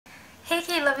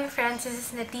Hey loving friends, this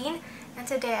is Nadine and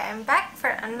today I'm back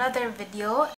for another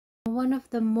video. One of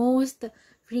the most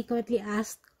frequently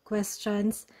asked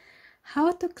questions,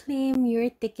 how to claim your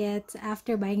tickets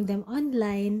after buying them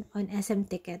online on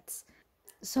smtickets.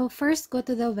 So first, go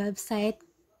to the website,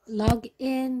 log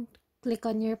in, click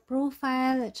on your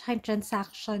profile, at yung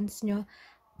transactions nyo.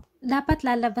 Dapat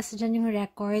lalabas dyan yung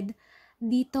record.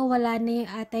 Dito wala na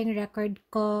yung ating record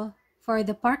ko for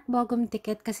the Park Bogum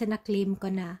ticket kasi na-claim ko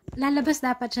na. Lalabas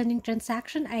dapat dyan yung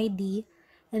transaction ID.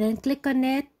 And then, click on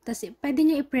it. Tapos, pwede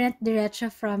nyo i-print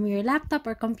diretso from your laptop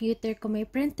or computer kung may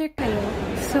printer kayo.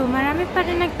 So, marami pa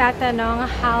rin nagtatanong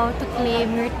how to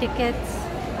claim your tickets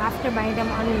after buying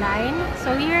them online.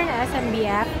 So, here in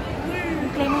SMBF, I'm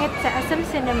claiming it sa SM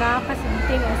Cinema kasi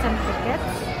dito yung SM Tickets.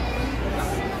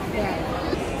 Yeah.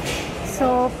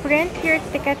 So, print your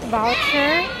ticket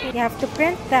voucher. You have to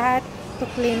print that to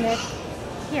claim it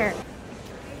here.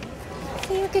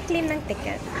 So, you can claim ng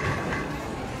ticket.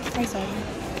 Ay, sorry.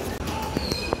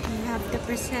 You have to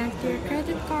present your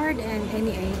credit card and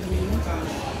any ID.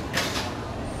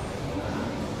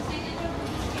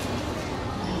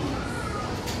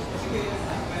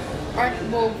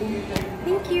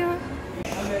 Thank you.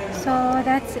 So,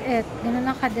 that's it. Ganun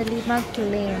lang kadali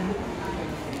mag-claim.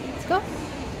 Let's go.